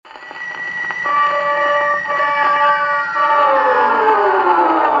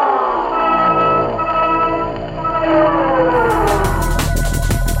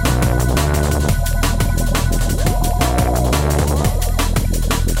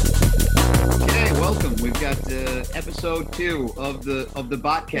episode 2 of the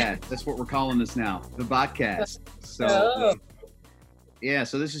Botcast. That's what we're calling this now, the Botcast. So, yeah,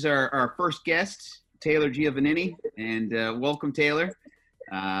 so this is our first guest, Taylor Giovannini, and welcome, Taylor.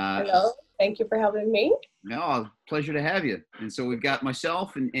 Hello, thank you for having me. No, pleasure to have you. And so we've got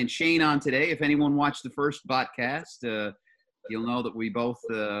myself and Shane on today. If anyone watched the first Botcast, you'll know that we both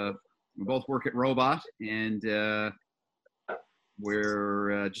work at Robot, and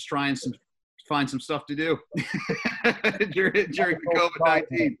we're just trying to find some stuff to do during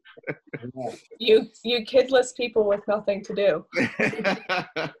COVID-19. You kidless people with nothing to do.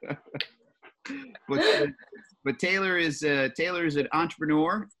 But Taylor is an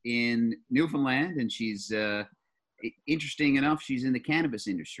entrepreneur in Newfoundland, and she's interesting enough, she's in the cannabis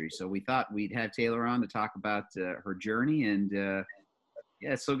industry. So we thought we'd have Taylor on to talk about her journey, and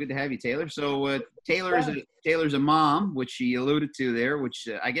yeah, it's so good to have you, Taylor. So Taylor's a mom, which she alluded to there, which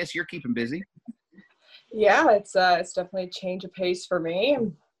I guess you're keeping busy. Yeah, it's definitely a change of pace for me.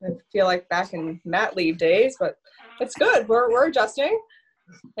 I feel like back in mat leave days, but it's good. We're adjusting,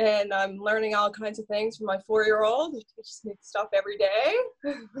 and I'm learning all kinds of things from my 4-year-old. He teaches me stuff every day,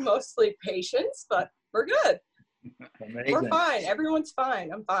 mostly patience, but we're good. Amazing. We're fine. Everyone's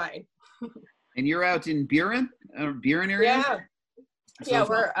fine. I'm fine. And you're out in Buren area? Yeah. Yeah,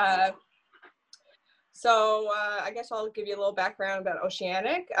 we're I guess I'll give you a little background about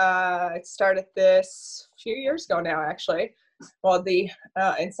Oceanic. I started this a few years ago now, actually. Well, the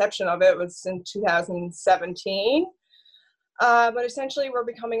inception of it was in 2017. But essentially, we're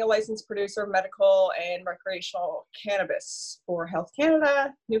becoming a licensed producer of medical and recreational cannabis for Health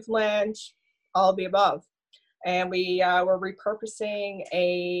Canada, Newfoundland, all of the above. And we're repurposing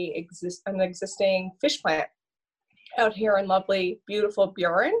an existing fish plant out here in lovely, beautiful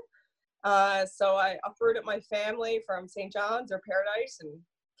Buren. So I uprooted my family from St. John's or Paradise and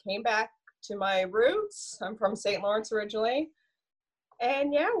came back to my roots. I'm from St. Lawrence originally.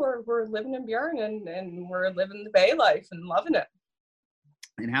 And yeah, we're living in Buren and we're living the Bay life and loving it.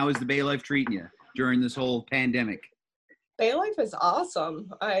 And how is the Bay life treating you during this whole pandemic? Bay life is awesome.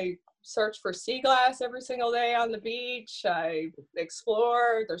 I search for sea glass every single day on the beach. I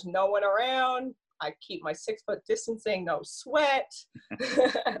explore. There's no one around. I keep my 6-foot distancing, no sweat.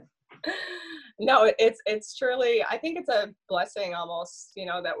 No, it's truly, I think it's a blessing almost,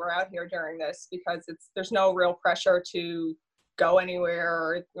 that we're out here during this, because there's no real pressure to go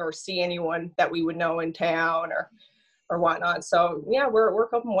anywhere or see anyone that we would know in town or whatnot. So yeah, we're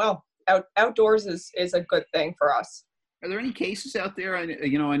coping well. Outdoors is a good thing for us. Are there any cases out there? I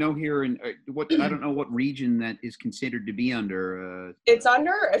know here in I don't know what region that is considered to be under. It's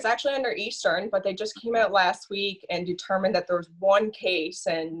actually under Eastern, but they just came out last week and determined that there was one case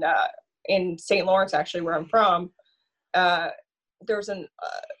in St. Lawrence, actually, where I'm from. There's an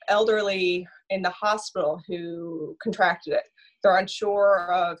elderly in the hospital who contracted it. They're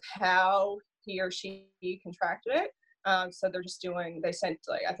unsure of how he or she contracted it. So they sent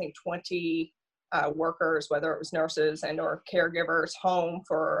I think 20 workers, whether it was nurses and or caregivers, home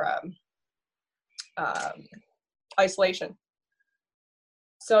for isolation.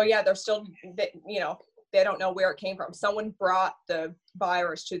 So yeah, they're still, they don't know where it came from. Someone brought the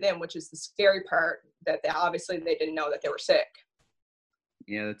virus to them, which is the scary part, that obviously they didn't know that they were sick.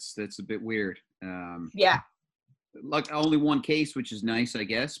 Yeah, that's a bit weird. Yeah. Like only one case, which is nice, I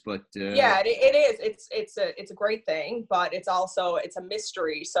guess, but yeah, it is. It's a great thing, but it's a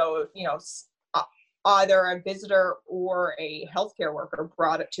mystery. So either a visitor or a healthcare worker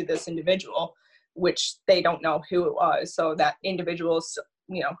brought it to this individual, which they don't know who it was. So that individual is,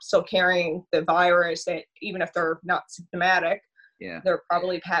 still carrying the virus, and even if they're not symptomatic, yeah, they're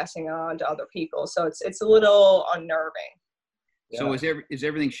probably passing on to other people. So it's a little unnerving. So is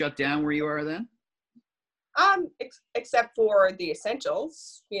everything shut down where you are then? Except for the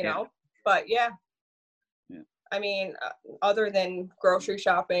essentials, Yeah. But yeah. I mean, other than grocery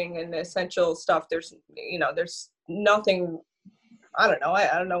shopping and the essential stuff, there's nothing. I don't know.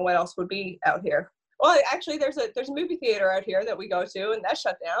 I don't know what else would be out here. Well, actually, there's a movie theater out here that we go to, and that's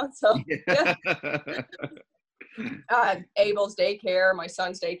shut down. So, yeah. Abel's daycare, my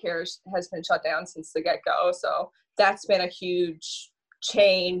son's daycare, has been shut down since the get-go. So that's been a huge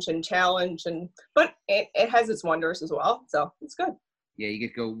change and challenge, but it has its wonders as well. So it's good. Yeah, you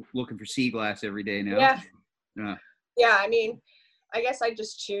get to go looking for sea glass every day now. Yeah. Yeah, I mean, I guess I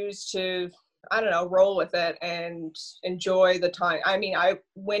just choose to, roll with it and enjoy the time. I mean,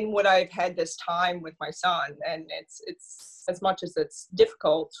 when would I have had this time with my son? And it's as much as it's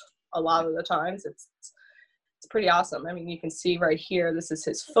difficult a lot of the times, it's pretty awesome. I mean, you can see right here, this is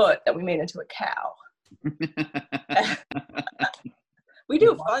his foot that we made into a cow. We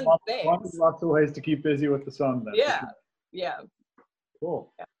do fun things. Lots of ways to keep busy with the son then. Yeah. Yeah.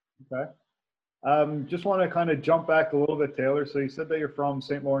 Cool. Yeah. Okay. Just want to kind of jump back a little bit, Taylor. So you said that you're from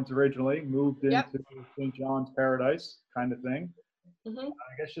St. Lawrence originally, moved into St. John's Paradise kind of thing. Mm-hmm.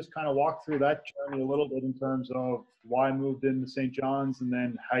 I guess just kind of walk through that journey a little bit in terms of why I moved into St. John's and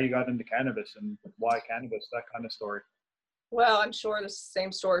then how you got into cannabis and why cannabis, that kind of story. Well, I'm sure the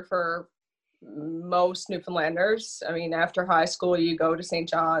same story for most Newfoundlanders. I mean, after high school, you go to St.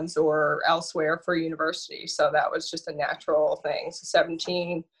 John's or elsewhere for university. So that was just a natural thing. So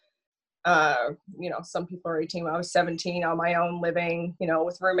 17, some people are 18. When I was 17 on my own living,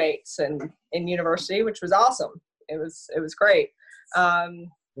 with roommates and in university, which was awesome. It was great. What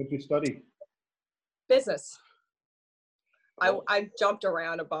did you study? Business. I jumped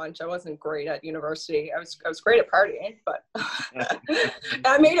around a bunch. I wasn't great at university. I was great at partying, but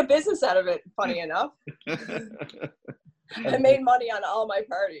I made a business out of it, funny enough. I made money on all my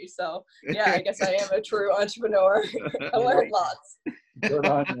parties. So yeah, I guess I am a true entrepreneur. I learned lots. Good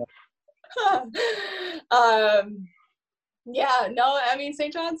on you. Yeah, no, I mean,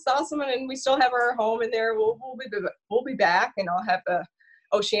 St. John's is awesome, and we still have our home in there. We'll be back, and I'll have the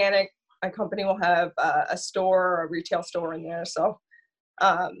Oceanic. My company will have a store, a retail store in there. So,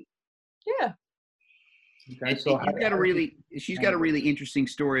 yeah. Okay, so she's got a really interesting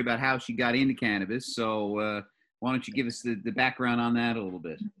story about how she got into cannabis. So, why don't you give us the background on that a little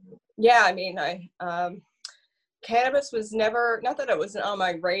bit? Yeah, I mean, cannabis was never, not that it wasn't on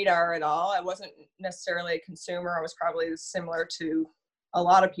my radar at all. I wasn't necessarily a consumer. I was probably similar to a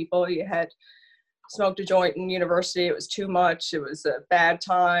lot of people. You had smoked a joint in university. It was too much. It was a bad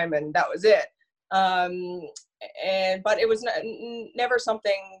time, and that was it. But it was never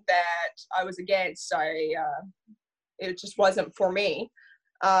something that I was against. It just wasn't for me.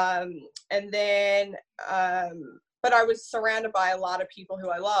 But I was surrounded by a lot of people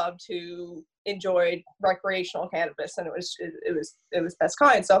who I loved who enjoyed recreational cannabis, and it was best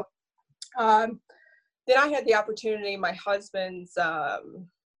kind. So then I had the opportunity. My husband's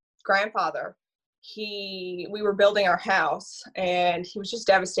grandfather, we were building our house, and he was just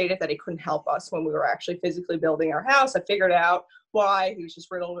devastated that he couldn't help us when we were actually physically building our house. I figured out why. He was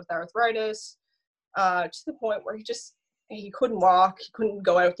just riddled with arthritis to the point where he couldn't walk. He couldn't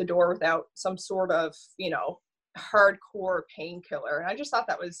go out the door without some sort of hardcore painkiller, and I just thought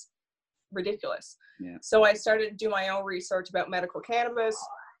that was ridiculous. Yeah. So I started to do my own research about medical cannabis.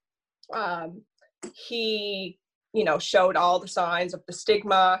 He showed all the signs of the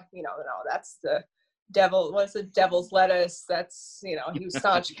stigma. No, that's the devil. What's the devil's lettuce? That's he was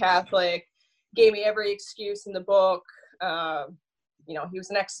staunch Catholic. Gave me every excuse in the book. He was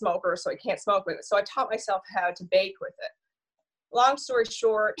an ex-smoker, so I can't smoke with it. So I taught myself how to bake with it. Long story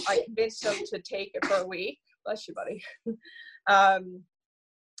short, I convinced him to take it for a week. Bless you, buddy.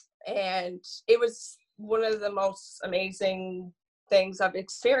 And it was one of the most amazing things I've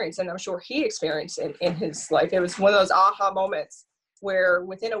experienced, and I'm sure he experienced in his life. It was one of those aha moments where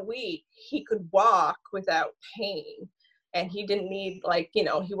within a week he could walk without pain, and he didn't need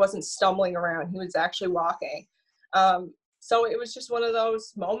he wasn't stumbling around. He was actually walking. So it was just one of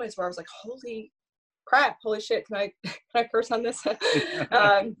those moments where I was like, holy crap, holy shit, can I curse on this?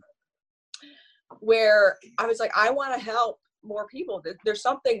 Where I was like, I want to help more people. There's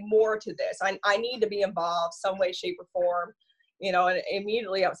something more to this. I need to be involved some way, shape, or form. And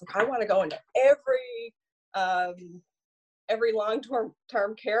immediately I was like, I want to go into every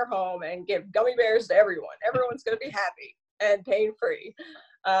long-term care home and give gummy bears to everyone. Everyone's going to be happy and pain-free.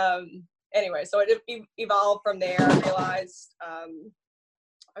 Anyway, so it evolved from there. I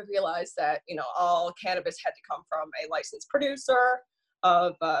realized that, all cannabis had to come from a licensed producer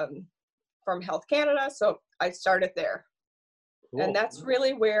from Health Canada. So I started there. Cool. And that's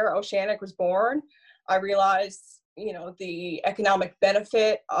really where Oceanic was born. I realized, the economic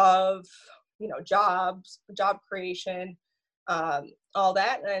benefit of, job creation, all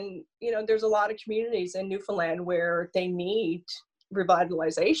that. And, there's a lot of communities in Newfoundland where they need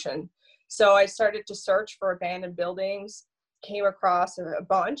revitalization. So I started to search for abandoned buildings, came across a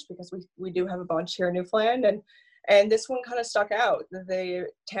bunch because we do have a bunch here in Newfoundland. And this one kind of stuck out. The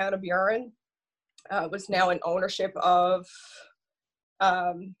town of Burin was now in ownership of,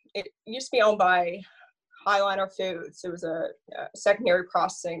 it used to be owned by Highliner Foods. It was a secondary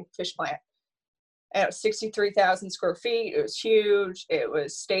processing fish plant. And it was 63,000 square feet. It was huge. It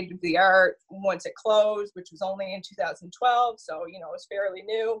was state of the art once it closed, which was only in 2012. So, it was fairly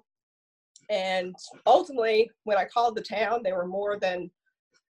new. And ultimately, when I called the town, they were more than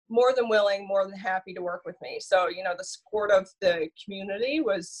willing, more than happy to work with me. So, the support of the community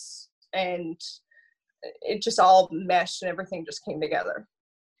was, and it just all meshed and everything just came together.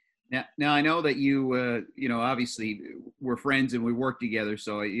 Now I know that you, obviously we're friends and we work together.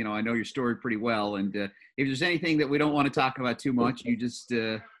 So, I know your story pretty well. And if there's anything that we don't want to talk about too much, you just,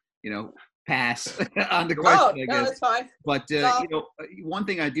 pass on the question, I guess. No, that's fine. But, one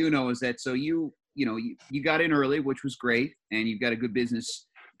thing I do know is that, so you got in early, which was great. And you've got a good business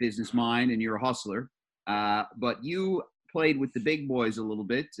mind and you're a hustler. But you played with the big boys a little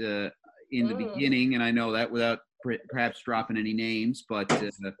bit in the beginning. And I know that without perhaps dropping any names, but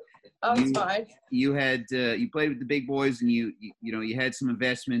it's fine. You had you played with the big boys, and you had some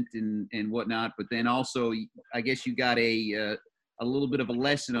investment and whatnot. But then also, I guess you got a little bit of a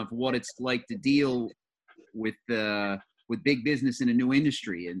lesson of what it's like to deal with big business in a new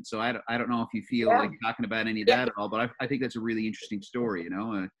industry. And so I don't know if you feel like talking about any of that at all, but I think that's a really interesting story.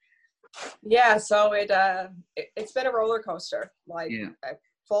 Yeah. So it's been a roller coaster, like a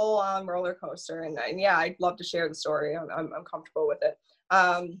full on roller coaster, and yeah, I'd love to share the story. I'm comfortable with it.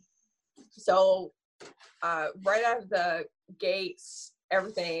 So right out of the gates,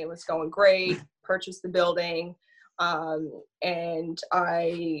 everything was going great. Purchased the building, and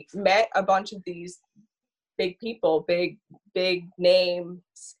I met a bunch of these big people, big names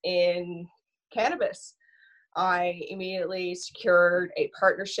in cannabis. I immediately secured a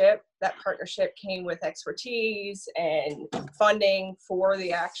partnership. That partnership came with expertise and funding for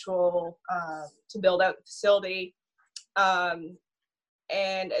the actual to build out the facility. And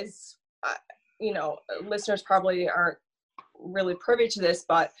as listeners probably aren't really privy to this,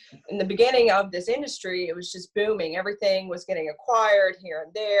 but in the beginning of this industry, it was just booming. Everything was getting acquired here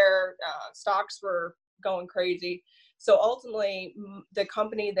and there. Stocks were going crazy. So ultimately, the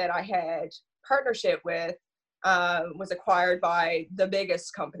company that I had partnership with was acquired by the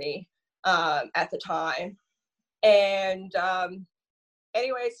biggest company at the time. And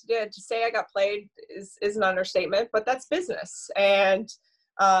anyways, to say I got played is an understatement, but that's business. And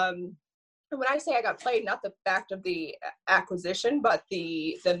when I say I got played, not the fact of the acquisition, but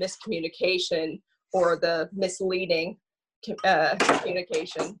the miscommunication or the misleading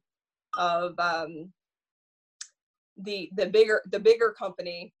communication of the bigger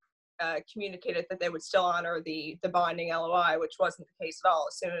company communicated that they would still honor the binding LOI, which wasn't the case at all.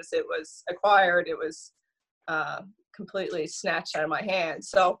 As soon as it was acquired, it was completely snatched out of my hands.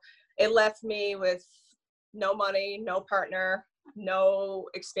 So it left me with no money, no partner, no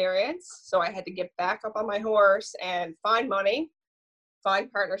experience. So I had to get back up on my horse and find money,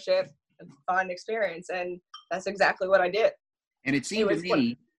 find partnership, and find experience. And that's exactly what I did. And it seemed to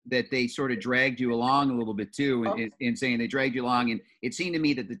me that they sort of dragged you along a little bit too, in saying they dragged you along. And it seemed to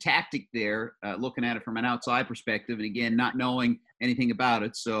me that the tactic there, looking at it from an outside perspective, and again, not knowing anything about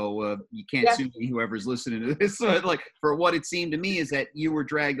it, so you can't sue me, whoever's listening to this. So, like, for what it seemed to me is that you were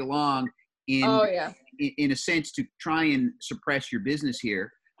dragged along in a sense to try and suppress your business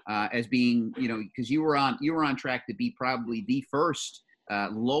here, as being, because you were on track to be probably the first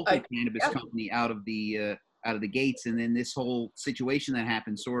local cannabis company out of the gates, and then this whole situation that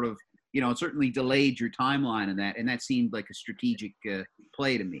happened sort of, it certainly delayed your timeline and that seemed like a strategic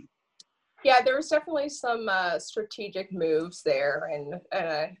play to me. Yeah, there was definitely some strategic moves there, and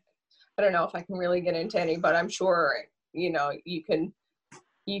I don't know if I can really get into any, but I'm sure you can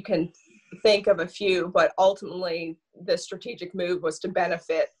think of a few, but ultimately the strategic move was to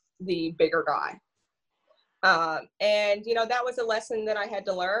benefit the bigger guy. And that was a lesson that I had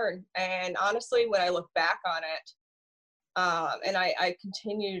to learn. And honestly, when I look back on it, and I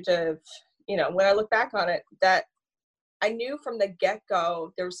continue to, when I look back on it, that I knew from the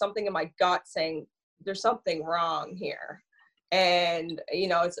get-go, there was something in my gut saying there's something wrong here. And,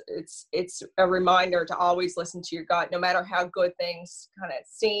 it's a reminder to always listen to your gut, no matter how good things kind of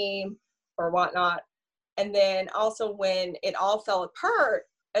seem or whatnot. And then also when it all fell apart,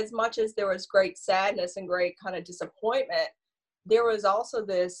 as much as there was great sadness and great kind of disappointment, there was also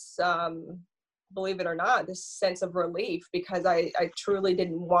this, believe it or not, this sense of relief, because I truly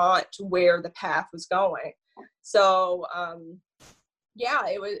didn't want where the path was going. So,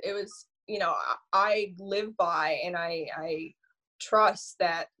 it was, I live by, and I trust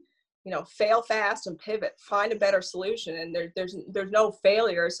that, fail fast and pivot, find a better solution. And there's no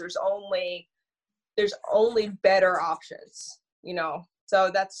failures. There's only better options, So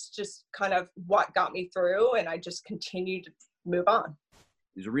that's just kind of what got me through, and I just continued to move on.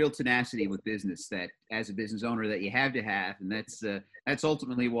 There's a real tenacity with business that, as a business owner, that you have to have, and that's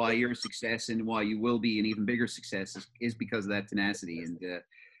ultimately why you're a success, and why you will be an even bigger success is because of that tenacity. And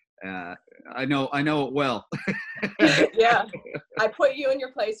I know it well. Yeah, I put you in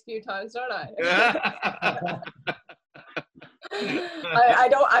your place a few times, don't I?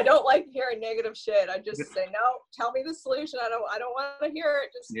 I don't like hearing negative shit. I just say, no, tell me the solution. I don't want to hear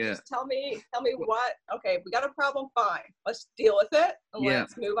it. Just tell me what. Okay, we got a problem. Fine, let's deal with it and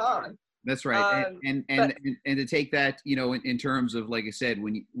let's move on. That's right. And to take that, you know, in terms of, like I said,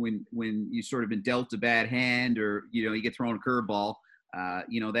 when you sort of been dealt a bad hand, or, you know, you get thrown a curveball,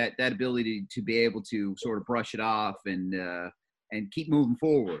 you know, that ability to be able to sort of brush it off and keep moving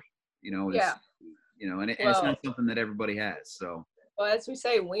forward, you know, is, you know, and it's not something that everybody has. So, well, as we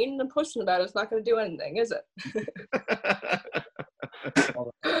say, weaning and pushing about it's not going to do anything, is it?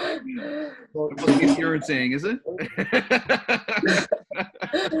 What you're saying, is it?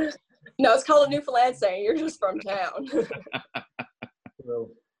 No, it's called a Newfoundland saying. You're just from town. So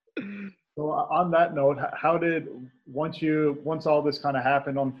on that note, how did once all this kind of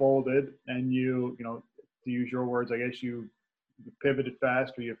happened, unfolded, and you know, to use your words, I guess you pivoted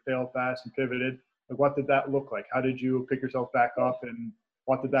fast, or you failed fast and pivoted. Like, what did that look like? How did you pick yourself back up, and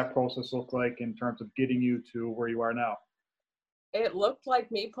what did that process look like in terms of getting you to where you are now? It looked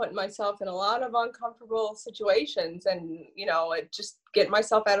like me putting myself in a lot of uncomfortable situations, and, you know, it just getting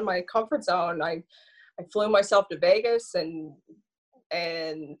myself out of my comfort zone. I flew myself to Vegas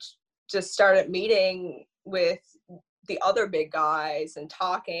and just started meeting with the other big guys and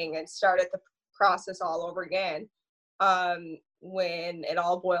talking, and started the process all over again. When it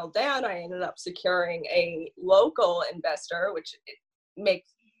all boiled down, I ended up securing a local investor, which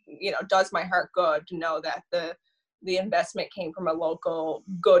makes, you know, does my heart good to know that the investment came from a local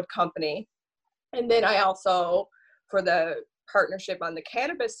good company. And then I also, for the partnership on the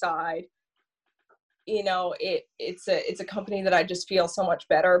cannabis side, you know, it's a company that I just feel so much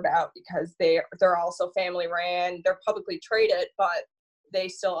better about, because they're also family ran. They're publicly traded, but they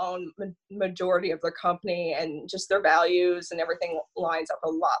still own majority of their company, and just their values and everything lines up a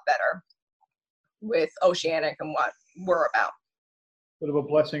lot better with Oceanic and what we're about. Bit of a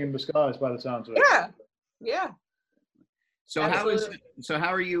blessing in disguise by the sounds of it. Yeah. So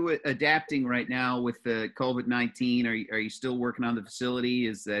how are you adapting right now with the COVID-19? Are you still working on the facility?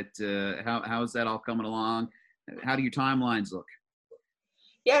 Is that how is that all coming along? How do your timelines look?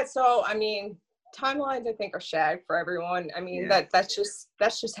 Yeah, so I mean, timelines I think are shagged for everyone. I mean, that's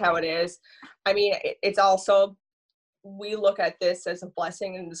just how it is. I mean, it's also, we look at this as a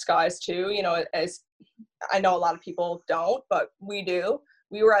blessing in disguise too, you know, as I know a lot of people don't, but we do.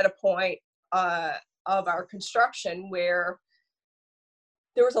 We were at a point of our construction where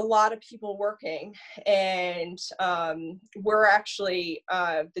there was a lot of people working, and we're actually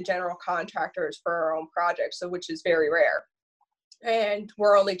the general contractors for our own projects, so which is very rare. And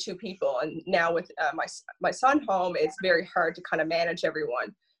we're only 2 people, and now with my son home, it's very hard to kind of manage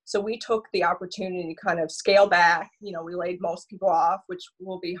everyone. So we took the opportunity to kind of scale back. You know, we laid most people off, which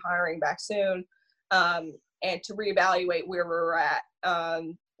we'll be hiring back soon, and to reevaluate where we're at.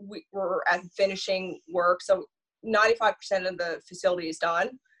 We're at finishing work, so 95% of the facility is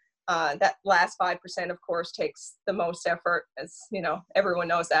done. That last 5%, of course, takes the most effort, as you know, everyone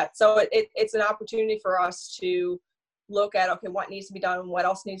knows that. So it's an opportunity for us to look at, okay, what needs to be done, what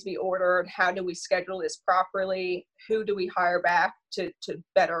else needs to be ordered, how do we schedule this properly, who do we hire back to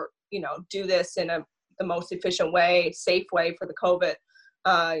better, you know, do this in the most efficient way, safe way for the COVID,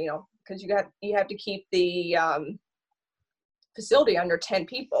 you know, because you have to keep the facility under 10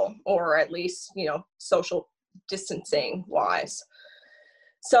 people, or at least, you know, social distancing wise.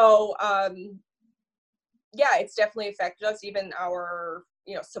 So yeah, it's definitely affected us. Even our,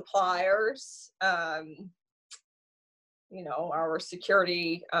 you know, suppliers, you know, our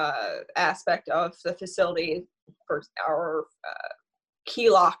security aspect of the facility for our key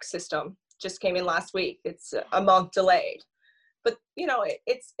lock system just came in last week. It's a month delayed, but you know,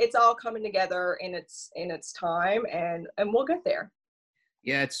 it's all coming together in its time, and we'll get there.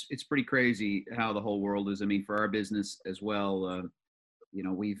 Yeah, it's pretty crazy how the whole world is. I mean, for our business as well, you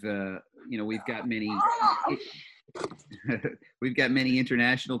know, we've got many we've got many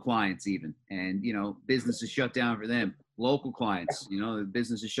international clients even, and you know, business is shut down for them. Local clients, you know, the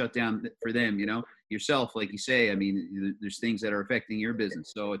business is shut down for them. You know, yourself, like you say, I mean, there's things that are affecting your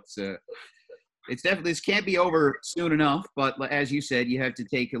business. So it's definitely, this can't be over soon enough. But as you said, you have to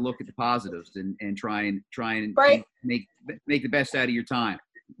take a look at the positives and try and right. make the best out of your time.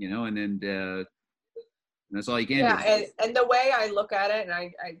 You know, and that's all you can do. Yeah, and the way I look at it, and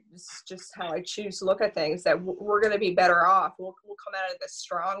I it's just how I choose to look at things, that we're going to be better off. We'll come out of this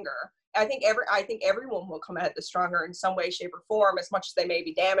stronger. I think everyone will come out of this stronger in some way, shape, or form, as much as they may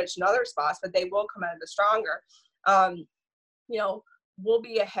be damaged in other spots, but they will come out of this stronger. You know, we'll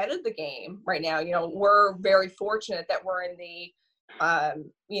be ahead of the game right now. You know, we're very fortunate that we're in the,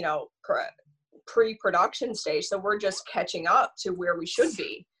 you know, pre-production stage. So we're just catching up to where we should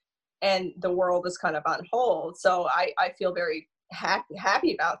be. And the world is kind of on hold. So I feel very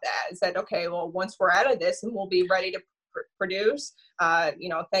happy about that. Is that, okay, well, once we're out of this and we'll be ready to produce,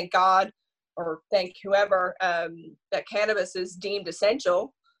 thank God, or thank whoever, that cannabis is deemed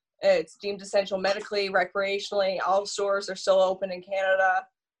essential. It's deemed essential medically, recreationally. All stores are still open in Canada.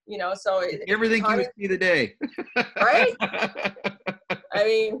 So everything you see the day. Right? I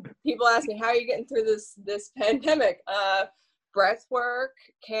mean, people ask me, how are you getting through this pandemic? Breath work,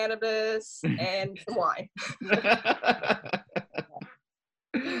 cannabis, and some wine.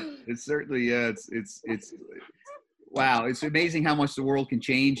 It's certainly, it's wow. It's amazing how much the world can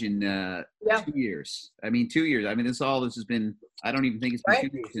change in 2 years. I mean, 2 years. I mean, this has been, I don't even think it's been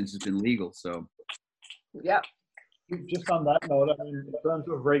 2 years since it's been legal. So, yeah. Just on that note, I mean, in terms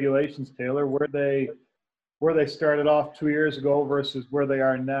of regulations, Taylor, where they started off 2 years ago versus where they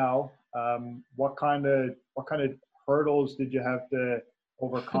are now, what kind of hurdles did you have to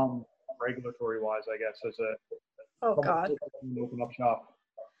overcome regulatory wise, I guess, as God, open up shop?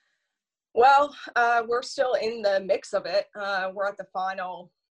 Well, we're still in the mix of it. We're at the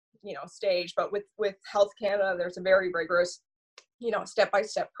final, stage, but with Health Canada, there's a very rigorous,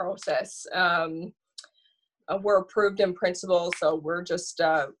 step-by-step process. We're approved in principle, so we're just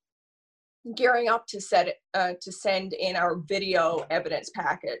gearing up to send in our video evidence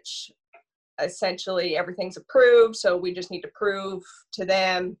package. Essentially, everything's approved, so we just need to prove to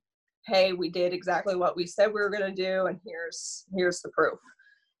them, hey, we did exactly what we said we were going to do, and here's the proof.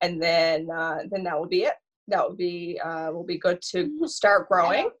 And then that will be it. That will be will be good to start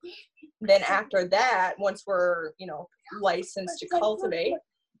growing. Then after that, once we're licensed to cultivate,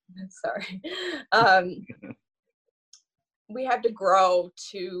 sorry, we have to grow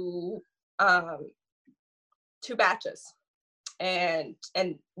to 2 batches, and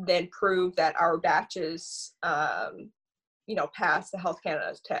then prove that our batches pass the Health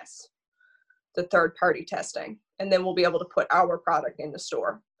Canada's tests, the third-party testing, and then we'll be able to put our product in the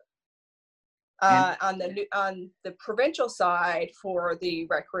store. On the provincial side, for the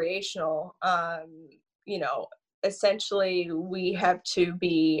recreational, essentially we have to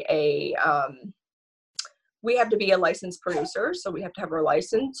be a licensed producer. So we have to have our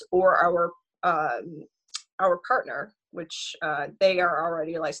license, or our partner, which they are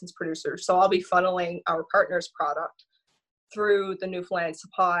already a licensed producer. So I'll be funneling our partner's product through the Newfoundland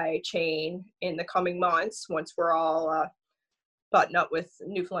supply chain in the coming months, once we're all buttoned up with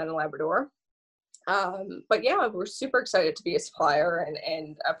Newfoundland and Labrador. But yeah, we're super excited to be a supplier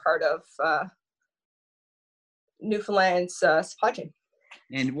and a part of Newfoundland's supply chain.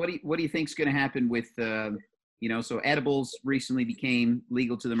 And what do you think is going to happen with so edibles recently became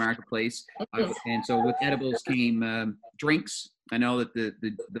legal to the marketplace, and so with edibles came drinks. I know that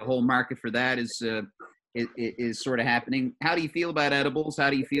the whole market for that is sort of happening. How do you feel about edibles? How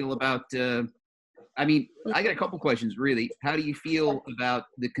do you feel about I got a couple questions, really. How do you feel about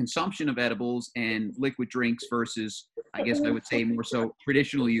the consumption of edibles and liquid drinks versus, I guess I would say, more so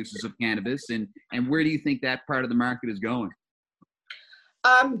traditional uses of cannabis, and where do you think that part of the market is going?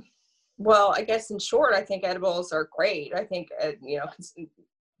 Well, I guess in short, I think edibles are great. I think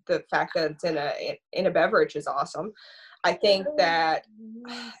the fact that it's in a beverage is awesome. I think that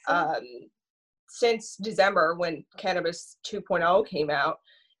since December, when Cannabis 2.0 came out,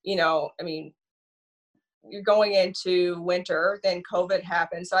 you're going into winter, then COVID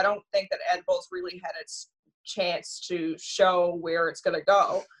happened. So I don't think that edibles really had its chance to show where it's going to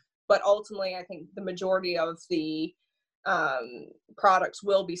go. But ultimately, I think the majority of the products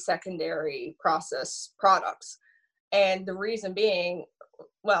will be secondary process products. And the reason being,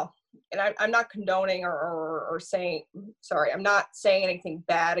 well, and I'm not condoning or saying, sorry, I'm not saying anything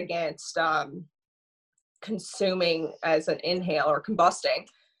bad against consuming as an inhale or combusting,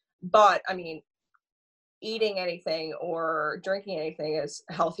 but eating anything or drinking anything is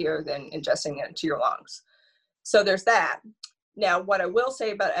healthier than ingesting it into your lungs. So there's that. Now, what I will say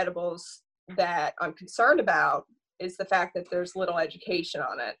about edibles that I'm concerned about is the fact that there's little education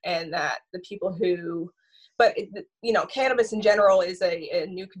on it, and that the people who, cannabis in general is a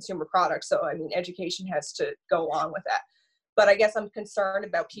new consumer product. So, education has to go along with that. But I guess I'm concerned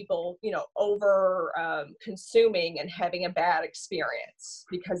about people, over consuming and having a bad experience,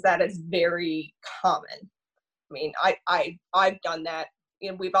 because that is very common. I've done that.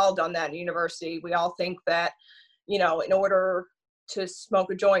 We've all done that in university. We all think that, in order to smoke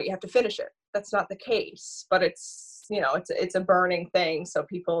a joint, you have to finish it. That's not the case, but it's a burning thing. So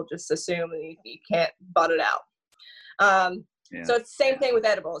people just assume that you can't butt it out. So it's the same thing with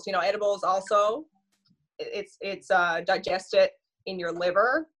edibles. Edibles also, it's digested in your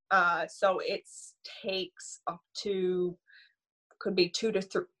liver. So it takes up to, could be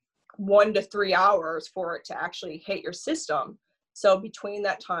 1 to 3 hours for it to actually hit your system. So between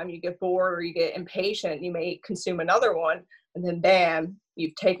that time you get bored or you get impatient, you may consume another one, and then bam,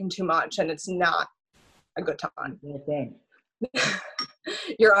 you've taken too much and it's not a good time. Okay.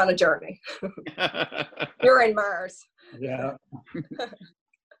 You're on a journey. You're in Mars. Yeah.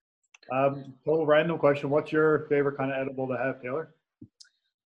 Total random question. What's your favorite kind of edible to have, Taylor?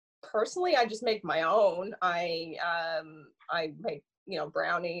 Personally, I just make my own. I make,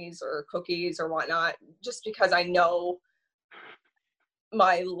 brownies or cookies or whatnot, just because I know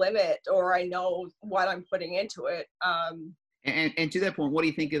my limit, or I know what I'm putting into it. And to that point, what do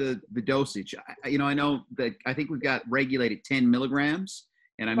you think of the dosage? I know that I think we've got regulated 10 milligrams,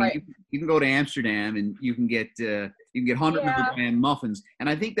 and I mean, Right. you can go to Amsterdam and you can get 100 milligram muffins, and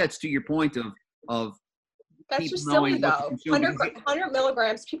I think that's to your point of That's people just silly knowing what to though. consume. 100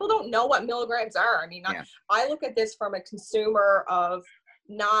 milligrams. People don't know what milligrams are. I mean, Yeah. I look at this from a consumer of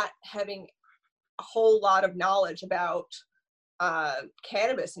not having a whole lot of knowledge about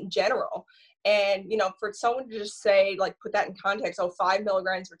cannabis in general. And, for someone to just say, like, put that in context, 5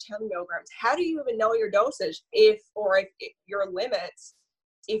 milligrams or 10 milligrams, how do you even know your dosage if your limits,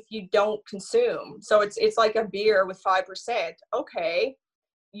 if you don't consume? So it's like a beer with 5%. Okay.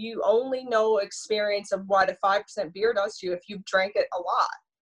 You only know experience of what a 5% beer does to you if you've drank it a lot.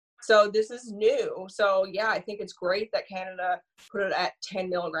 So this is new. So yeah, I think it's great that Canada put it at 10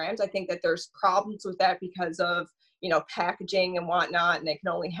 milligrams. I think that there's problems with that because of, packaging and whatnot, and they can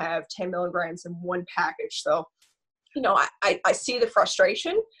only have 10 milligrams in one package. So, I see the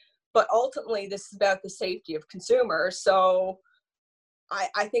frustration, but ultimately this is about the safety of consumers. So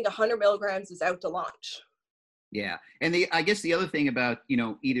I think 100 milligrams is out to lunch. Yeah. And I guess the other thing about,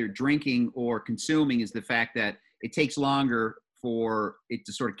 either drinking or consuming is the fact that it takes longer for it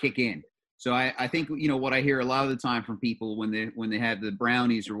to sort of kick in. So I think, what I hear a lot of the time from people when they have the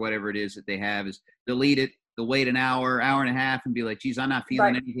brownies or whatever it is that they have is they'll eat it, they'll wait an hour and a half and be like, geez, I'm not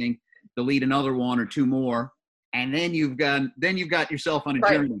feeling anything. They'll eat another one or two more. And then you've got yourself on a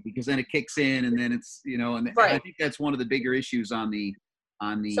journey, because then it kicks in, and then it's, and I think that's one of the bigger issues on the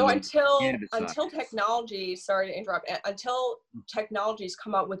so until side. technology, sorry to interrupt, until technologies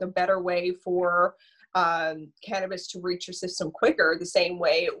come up with a better way for cannabis to reach your system quicker, the same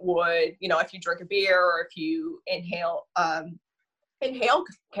way it would, if you drink a beer or if you inhale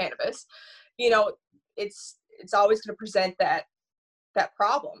cannabis, it's always going to present that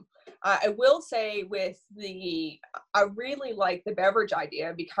problem. I will say I really like the beverage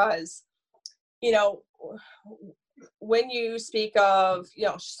idea, because, when you speak of,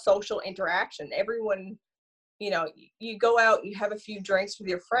 social interaction, everyone, you go out, you have a few drinks with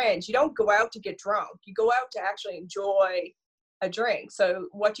your friends. You don't go out to get drunk. You go out to actually enjoy a drink. So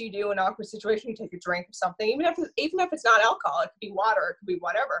what do you do in an awkward situation? You take a drink of something, even if it's not alcohol, it could be water, it could be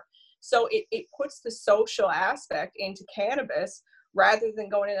whatever. So it puts the social aspect into cannabis rather than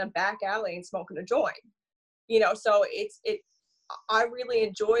going in a back alley and smoking a joint. So I really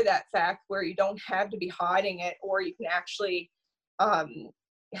enjoy that fact where you don't have to be hiding it, or you can actually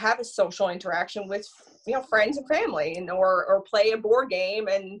have a social interaction with, friends and family, and or play a board game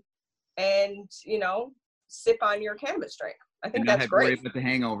and sip on your cannabis drink. I think that's great. Worry about the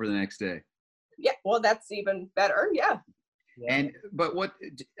hangover the next day. Yeah, well, that's even better. Yeah. But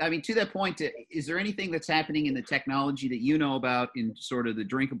to that point, is there anything that's happening in the technology that you know about in sort of the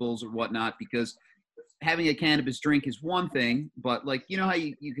drinkables or whatnot? Because having a cannabis drink is one thing, but like, how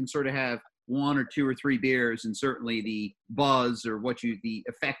you can sort of have 1 or 2 or 3 beers, and certainly the buzz or the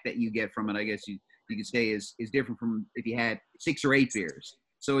effect that you get from it, I guess you could say is different from if you had 6 or 8 beers.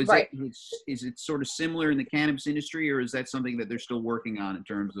 So is it sort of similar in the cannabis industry, or is that something that they're still working on in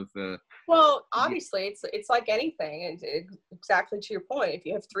terms of? Well, obviously, it's like anything, and exactly to your point. If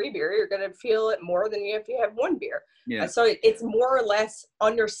you have 3 beer, you're going to feel it more than if you have 1 beer. Yeah. So it's more or less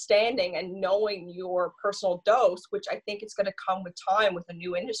understanding and knowing your personal dose, which I think it's going to come with time with a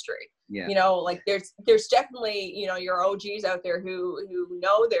new industry. Yeah. Like there's definitely your OGs out there who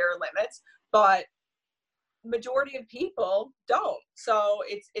know their limits, but majority of people don't. So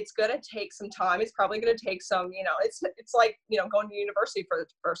it's going to take some time. It's probably going to take some, it's like, going to university for the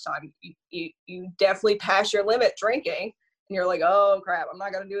first time. You definitely pass your limit drinking, and you're like, oh crap, I'm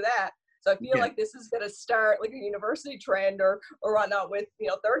not going to do that. So I feel like this is going to start like a university trend or whatnot with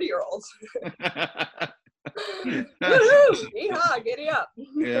 30-year-olds. Woohoo! Yeehaw, giddy up.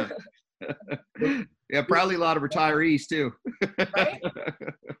 Yeah. Yeah, probably a lot of retirees too. Right?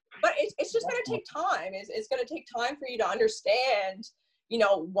 But it's just going to take time. It's going to take time for you to understand,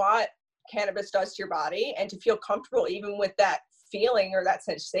 what cannabis does to your body, and to feel comfortable even with that feeling or that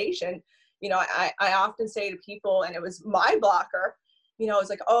sensation. You know, I often say to people, and it was my blocker, you know,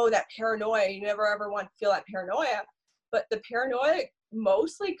 it's like, oh, that paranoia, you never ever want to feel that paranoia. But the paranoia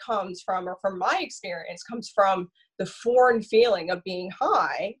mostly comes from, or from my experience, comes from the foreign feeling of being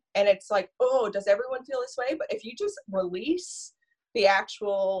high. And it's like, oh, does everyone feel this way? But if you just release the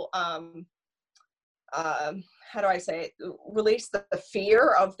actual, how do I say it? Release the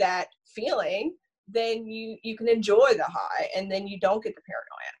fear of that feeling, then you can enjoy the high, and then you don't get the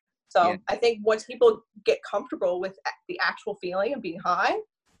paranoia. So I think once people get comfortable with the actual feeling of being high,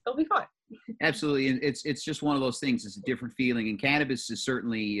 they'll be fine. Absolutely. And it's just one of those things. It's a different feeling. And cannabis is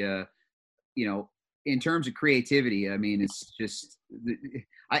certainly, you know, in terms of creativity, I mean, it's just,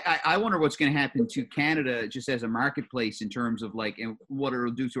 I wonder what's going to happen to Canada just as a marketplace in terms of like, and what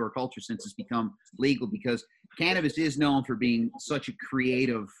it'll do to our culture since it's become legal, because cannabis is known for being such a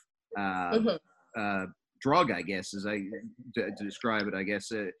creative drug, I guess, as to describe it, I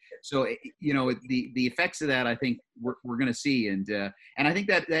guess. So, you know, the effects of that, I think we're going to see. And I think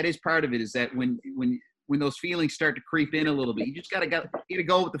that is part of it, is that when those feelings start to creep in a little bit, you just got to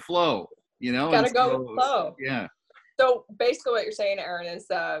go with the flow, you know? Got to go with the flow. Yeah. So basically what you're saying, Aaron, is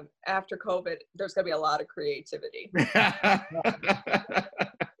after COVID, there's going to be a lot of creativity.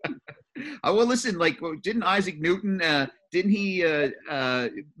 Well, listen, like, didn't Isaac Newton, didn't he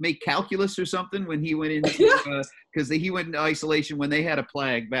make calculus or something when he went into, because he went into isolation when they had a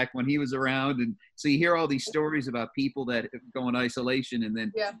plague back when he was around. And so you hear all these stories about people that go in isolation and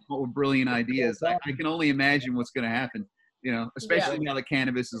then come up with brilliant ideas. I can only imagine what's going to happen, you know, especially now that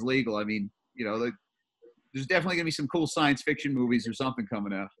cannabis is legal. I mean, you know, there's definitely going to be some cool science fiction movies or something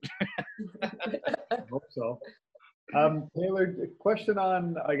coming out. I hope so. Taylor, a question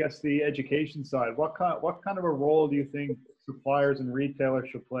on, I guess, the education side. What kind of a role do you think suppliers and retailers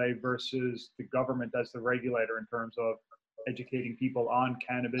should play versus the government as the regulator in terms of educating people on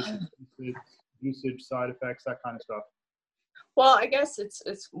cannabis usage, side effects, that kind of stuff? Well, I guess it's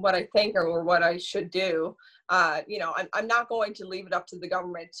what I think or what I should do. You know, I'm not going to leave it up to the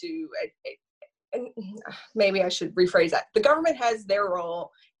government to. And maybe I should rephrase that. The government has their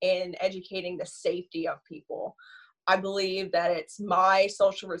role in educating the safety of people. I believe that it's my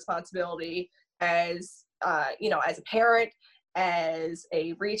social responsibility as, you know, as a parent, as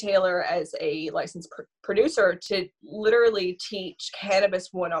a retailer, as a licensed producer, to literally teach cannabis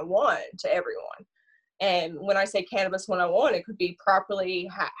 101 to everyone. And when I say cannabis 101, it could be properly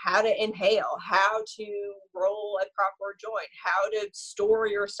how to inhale, how to roll a proper joint, how to store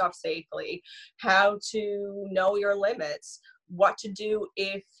your stuff safely, how to know your limits, what to do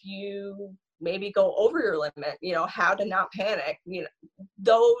if you maybe go over your limit, you know, how to not panic, you know,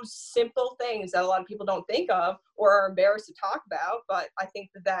 those simple things that a lot of people don't think of or are embarrassed to talk about. But I think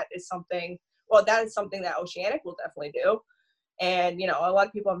that is something, well, that is something that Oceanic will definitely do. And, you know, a lot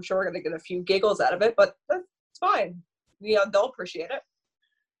of people, I'm sure, are going to get a few giggles out of it, but that's fine. You know, they'll appreciate it.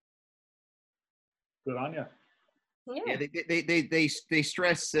 Good on you. Yeah, they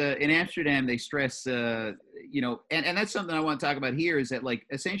stress in Amsterdam. They stress, you know, and that's something I want to talk about here. Is that, like,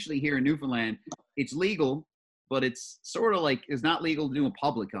 essentially here in Newfoundland, it's legal, but it's sort of like it's not legal to do in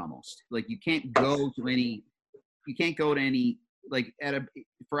public almost. Like you can't go to any, like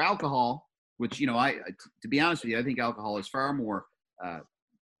for alcohol, which, you know, to be honest with you, I think alcohol has far more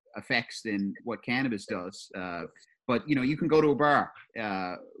effects than what cannabis does. But, you know, you can go to a bar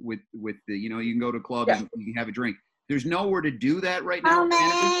with the, you know, you can go to a club and you can have a drink. There's nowhere to do that right now.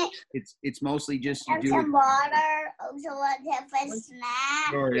 It's mostly just you do some water. Also want to have a snack.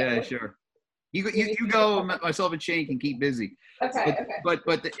 Sure, yeah, sure. You go. Myself and Shane can keep busy. Okay.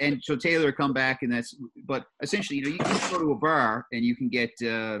 And so Taylor come back, and but essentially, you know, you can go to a bar and you can get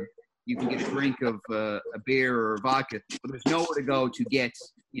a drink of a beer or vodka, but there's nowhere to go to get,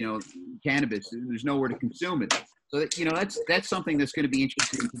 you know, cannabis. There's nowhere to consume it. So that, you know, that's something that's going to be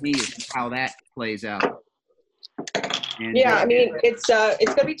interesting to me, is how that plays out. And, yeah, I mean, it's going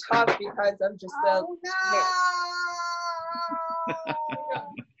to be tough because of just the.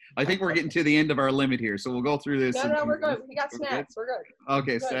 I think we're getting to the end of our limit here, so we'll go through this. No, we're good. We got snacks. We're good.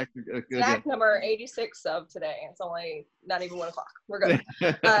 Okay, good. Good. Snack number 86 of today. It's only not even 1 o'clock. We're good.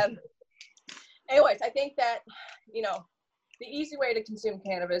 Anyways, I think that, you know, the easy way to consume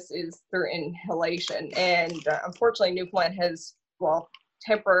cannabis is through inhalation, and unfortunately, Newfoundland has, well,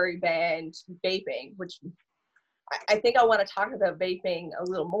 temporary banned vaping, which I think I want to talk about vaping a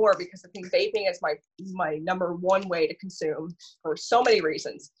little more, because I think vaping is my number one way to consume for so many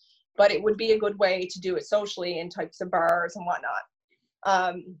reasons, but it would be a good way to do it socially in types of bars and whatnot.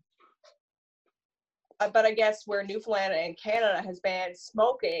 But I guess where Newfoundland and Canada has banned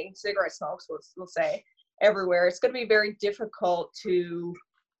smoking, cigarette smokes, we'll say, everywhere, it's going to be very difficult to,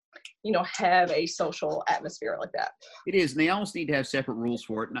 have a social atmosphere like that. It is, and they almost need to have separate rules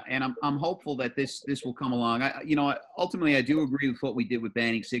for it. And I'm hopeful that this will come along. Ultimately, I do agree with what we did with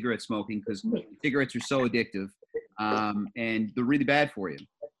banning cigarette smoking, because cigarettes are so addictive, and they're really bad for you.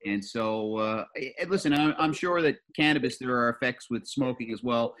 And so, listen, I'm sure that cannabis, there are effects with smoking as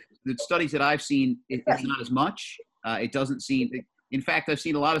well. The studies that I've seen, it's not as much. It doesn't seem. In fact, I've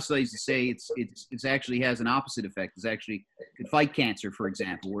seen a lot of studies that say it's actually has an opposite effect. It's actually could fight cancer, for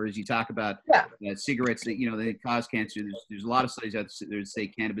example. Whereas you talk about cigarettes that they cause cancer. There's a lot of studies out there that say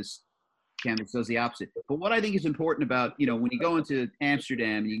cannabis does the opposite. But what I think is important about when you go into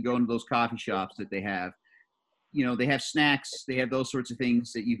Amsterdam and you go into those coffee shops that they have snacks, they have those sorts of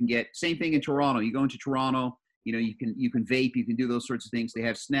things that you can get. Same thing in Toronto. You go into Toronto. You can vape, you can do those sorts of things. They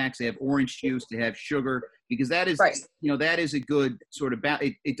have snacks, they have orange juice, they have sugar, because that is, that is a good sort of,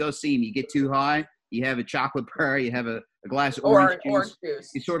 it does seem you get too high, you have a chocolate bar, you have a glass of orange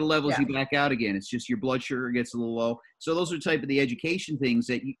juice. It sort of levels you back out again. It's just your blood sugar gets a little low. So those are the type of the education things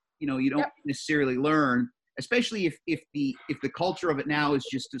that you don't necessarily learn, especially if the culture of it now is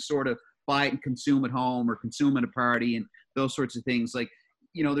just to sort of buy it and consume at home or consume at a party and those sorts of things. Like,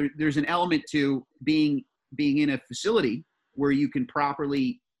 there's an element to being in a facility where you can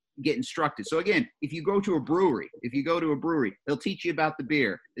properly get instructed. So again, if you go to a brewery, they'll teach you about the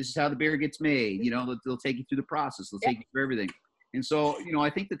beer. This is how the beer gets made. They'll take you through the process. They'll take you through everything. And so, I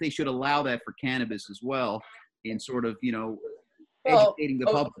think that they should allow that for cannabis as well, in sort of, educating the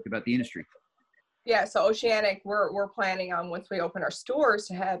public about the industry. Yeah, so Oceanic, we're planning on, once we open our stores,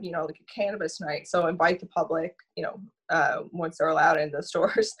 to have, like a cannabis night. So invite the public, once they're allowed in the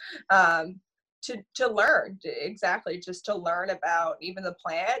stores, to learn, just to learn about even the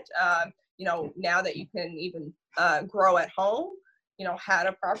plant, now that you can even grow at home, how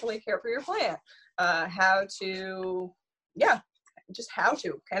to properly care for your plant,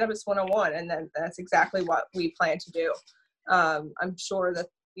 cannabis 101. And then that's exactly what we plan to do. I'm sure that,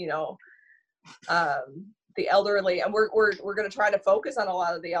 the elderly, and we're going to try to focus on a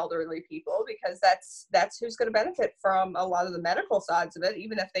lot of the elderly people, because that's who's going to benefit from a lot of the medical sides of it.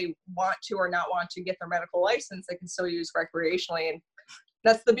 Even if they want to or not want to get their medical license, they can still use recreationally. And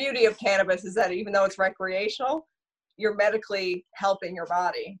that's the beauty of cannabis, is that even though it's recreational, you're medically helping your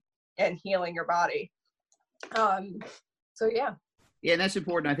body and healing your body. Yeah, and that's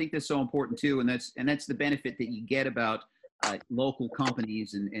important. I think that's so important too, and that's the benefit that you get about local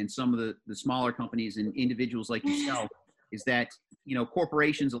companies and some of the smaller companies and individuals like yourself, is that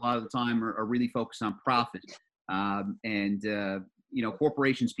corporations a lot of the time are really focused on profit, and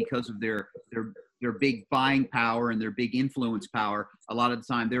corporations, because of their big buying power and their big influence power, a lot of the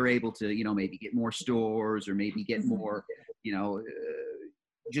time they're able to maybe get more stores, or maybe get more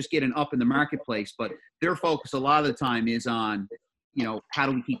just get an up in the marketplace. But their focus a lot of the time is on how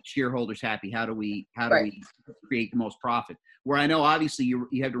do we keep shareholders happy? How do we create the most profit? Where I know obviously you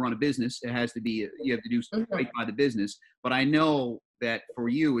have to run a business. It has to be, you have to do right by the business. But I know that for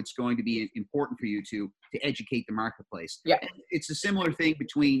you, it's going to be important for you to educate the marketplace. Yeah. It's a similar thing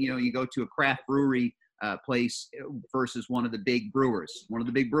between, you go to a craft brewery place versus one of the big brewers. One of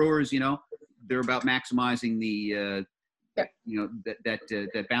the big brewers, they're about maximizing the,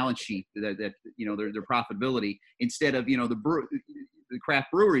 that balance sheet, that their profitability, instead of the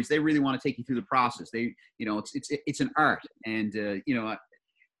craft breweries. They really want to take you through the process. They it's an art, and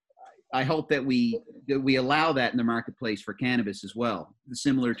I hope that we allow that in the marketplace for cannabis as well,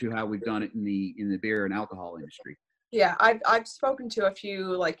 similar to how we've done it in the beer and alcohol industry. Yeah, I've spoken to a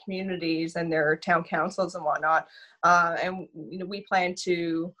few communities and their town councils and whatnot, and we plan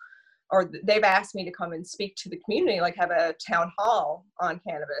to, or they've asked me to come and speak to the community, have a town hall on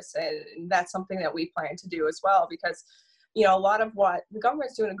cannabis. And that's something that we plan to do as well, because, a lot of what the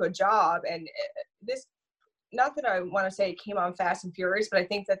government's doing a good job. And this, not that I want to say it came on fast and furious, but I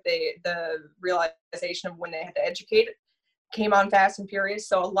think that the realization of when they had to educate came on fast and furious.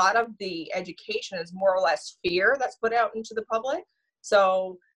 So a lot of the education is more or less fear that's put out into the public.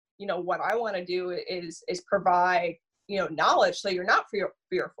 So, what I want to do is provide knowledge, so you're not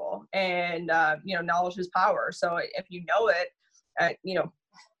fearful, and knowledge is power. So if you know it,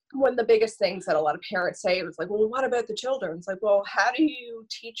 one of the biggest things that a lot of parents say was well, what about the children? It's well, how do you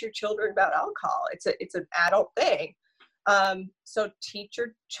teach your children about alcohol? It's an adult thing. So teach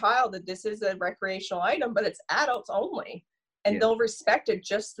your child that this is a recreational item, but it's adults only, and they'll respect it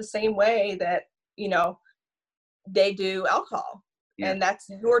just the same way that they do alcohol. Yeah. And that's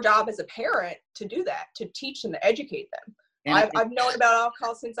your job as a parent, to do that, to teach them, to educate them. I've known about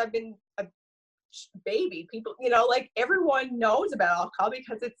alcohol since I've been a baby. People, you know, like everyone knows about alcohol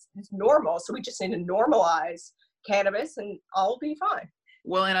because it's normal. So we just need to normalize cannabis and all will be fine.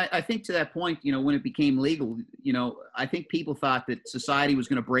 Well, and I think to that point, you know, when it became legal, you know, I think people thought that society was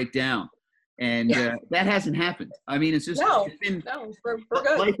going to break down. And that hasn't happened. I mean, it's just No, it's been, we're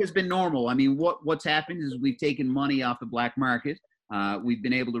good. Life has been normal. I mean, what's happened is we've taken money off the black market. We've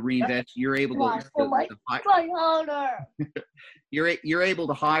been able to reinvest. You're able you're able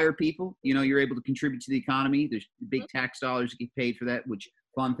to hire people. You know, you're able to contribute to the economy. There's big tax dollars that get paid for that, which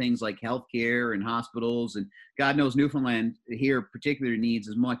fund things like healthcare and hospitals. And God knows Newfoundland here particularly needs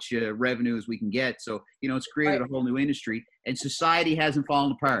as much revenue as we can get. So, you know, it's created a whole new industry, and society hasn't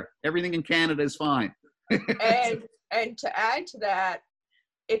fallen apart. Everything in Canada is fine. and to add to that,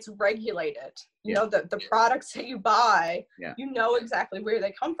 it's regulated. You know, the products that you buy, you know exactly where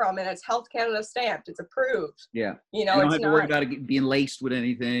they come from, and it's Health Canada stamped. It's approved. Yeah. You know, you don't it's have to worry about it being laced with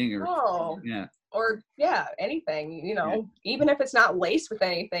anything or anything. You know, even if it's not laced with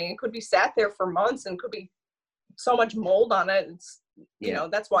anything, it could be sat there for months and could be so much mold on it. It's you know,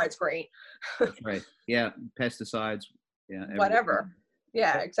 that's why it's great. Right. Yeah. Pesticides. Yeah. Whatever.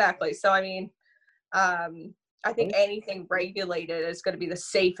 Yeah, exactly. So I mean, I think anything regulated is going to be the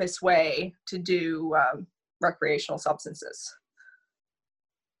safest way to do recreational substances.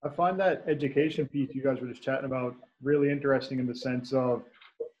 I find that education piece you guys were just chatting about really interesting in the sense of,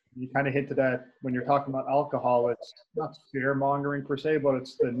 you kind of hinted at when you're talking about alcohol, it's not fear mongering per se, but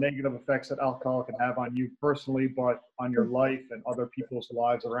it's the negative effects that alcohol can have on you personally, but on your life and other people's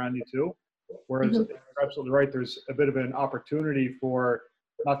lives around you too. Whereas you're absolutely right, there's a bit of an opportunity for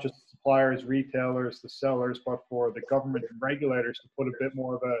not just suppliers, retailers, the sellers, but for the government and regulators to put a bit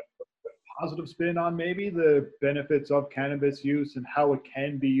more of a positive spin on maybe the benefits of cannabis use and how it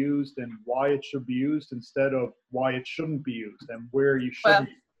can be used and why it should be used instead of why it shouldn't be used and where you shouldn't.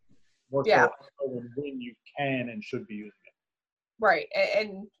 When you can and should be using it. Right.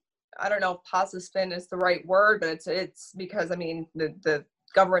 And I don't know if positive spin is the right word, but it's because, I mean, the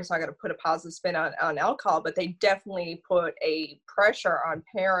government's not going to put a positive spin on alcohol, but they definitely put a pressure on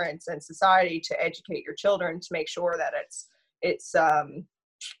parents and society to educate your children to make sure that it's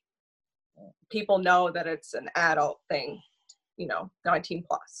people know that it's an adult thing, you know, 19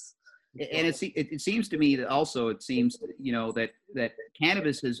 plus. And it seems to me that also it seems, you know, that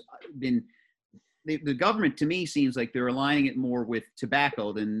cannabis has been, the government to me seems like they're aligning it more with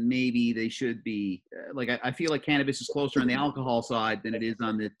tobacco than maybe they should be. Like I feel like cannabis is closer on the alcohol side than it is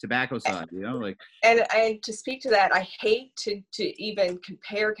on the tobacco side, you know, like. And to speak to that, I hate to even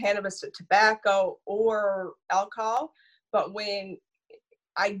compare cannabis to tobacco or alcohol, but when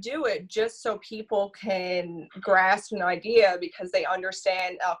I do it just so people can grasp an idea because they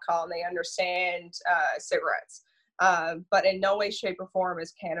understand alcohol and they understand cigarettes. But in no way, shape, or form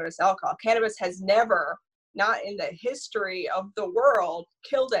is cannabis alcohol. Cannabis has never, not in the history of the world,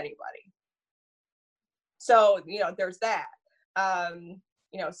 killed anybody. So, you know, there's that.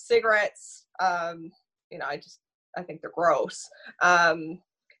 You know, cigarettes, you know, I think they're gross. And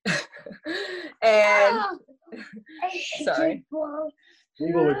sorry.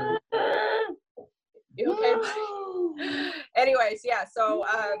 You okay? Anyways, yeah. So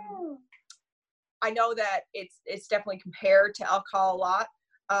I know that it's definitely compared to alcohol a lot,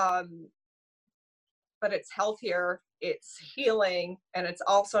 but it's healthier, it's healing, and it's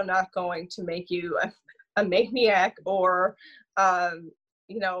also not going to make you a maniac or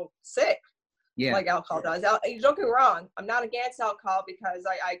you know, sick like alcohol does. Don't get me wrong, I'm not against alcohol because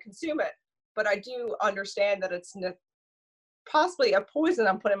I consume it, but I do understand that it's possibly a poison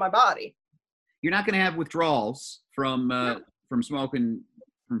I'm putting in my body. You're not going to have withdrawals from smoking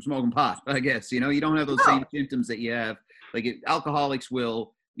pot, I guess. You know, you don't have those same symptoms that you have. Like alcoholics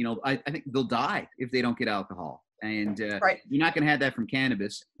will, you know, I think they'll die if they don't get alcohol. And you're not going to have that from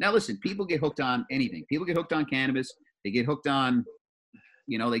cannabis. Now, listen, people get hooked on anything. People get hooked on cannabis. They get hooked on,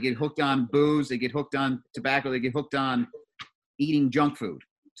 you know, they get hooked on booze. They get hooked on tobacco. They get hooked on eating junk food.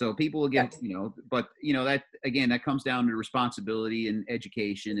 So people will get, you know, but, you know, that, again, that comes down to responsibility and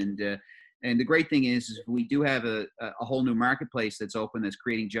education. And the great thing is we do have a whole new marketplace that's open, that's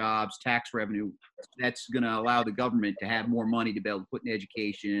creating jobs, tax revenue. That's going to allow the government to have more money to be able to put in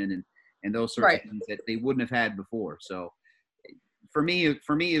education and those sorts of things that they wouldn't have had before. So for me,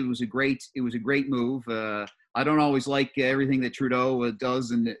 it was a great move. I don't always like everything that Trudeau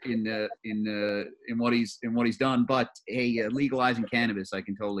does in what he's done, but hey, legalizing cannabis, I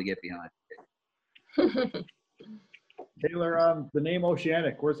can totally get behind. Taylor, the name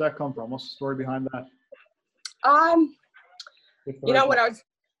Oceanic, where's that come from? What's the story behind that? You know, when I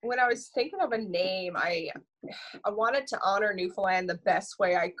when I was thinking of a name, I wanted to honor Newfoundland the best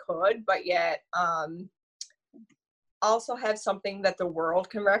way I could, but yet also have something that the world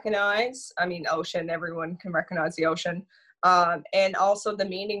can recognize. I mean, ocean, everyone can recognize the ocean. And also the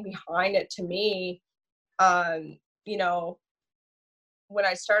meaning behind it to me, you know, when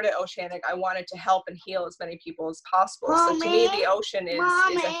I started Oceanic, I wanted to help and heal as many people as possible. Mommy, so to me, the ocean is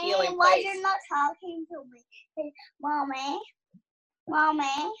a healing why place. you're not talking to me? Mommy, why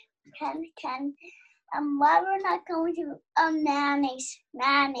we're not going to nannies?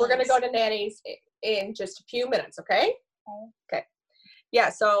 We're gonna go to nannies in just a few minutes, okay? Okay. Yeah.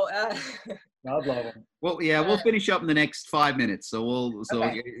 So. God love him. Well, yeah, we'll finish up in the next 5 minutes. So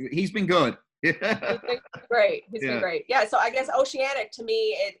Okay. He's been good. He's been great. He's been great. Yeah. So I guess Oceanic to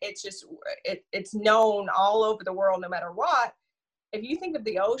me, it's known all over the world, no matter what. If you think of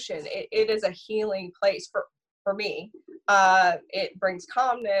the ocean, it is a healing place for me. It brings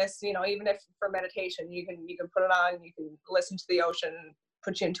calmness, you know, even if for meditation, you can put it on, you can listen to the ocean,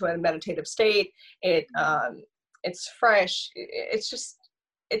 put you into a meditative state. It's fresh. It's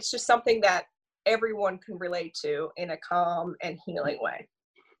just something that everyone can relate to in a calm and healing way.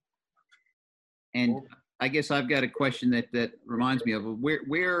 And I guess I've got a question that reminds me of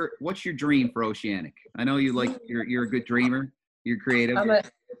what's your dream for Oceanic? I know you're a good dreamer. You're creative.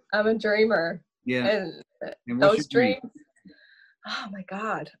 I'm a dreamer. Yeah. And those dreams. Oh my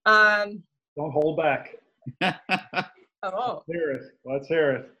God. Don't hold back. Oh. Let's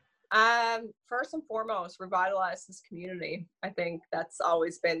hear it. First and foremost, revitalize this community. I think that's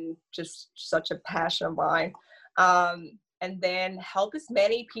always been just such a passion of mine. And then help as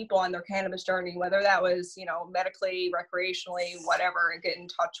many people on their cannabis journey, whether that was, you know, medically, recreationally, whatever, and get in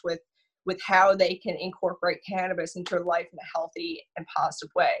touch with how they can incorporate cannabis into their life in a healthy and positive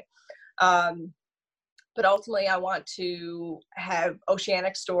way. But ultimately, I want to have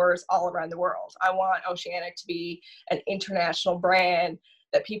Oceanic stores all around the world. I want Oceanic to be an international brand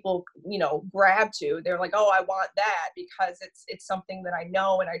that people, you know, grab to. They're like, oh, I want that because it's something that I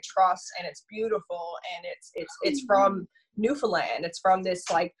know and I trust, and it's beautiful, and it's from Newfoundland. It's from this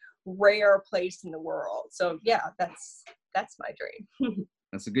like rare place in the world. So yeah, that's my dream.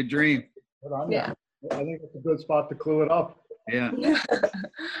 That's a good dream. Yeah. I think it's a good spot to clue it up. Yeah.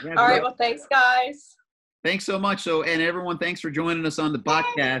 All right. Well, thanks, guys. Thanks so much. And everyone, thanks for joining us on the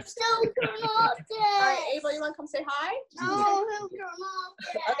podcast. Don't turn off this. All right, Abel, you want to come say hi? No, he'll turn off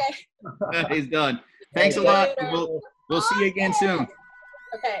this. Okay. He's done. Thanks a lot. Later. We'll see you again soon.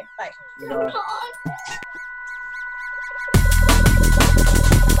 Okay. Bye. Turn on.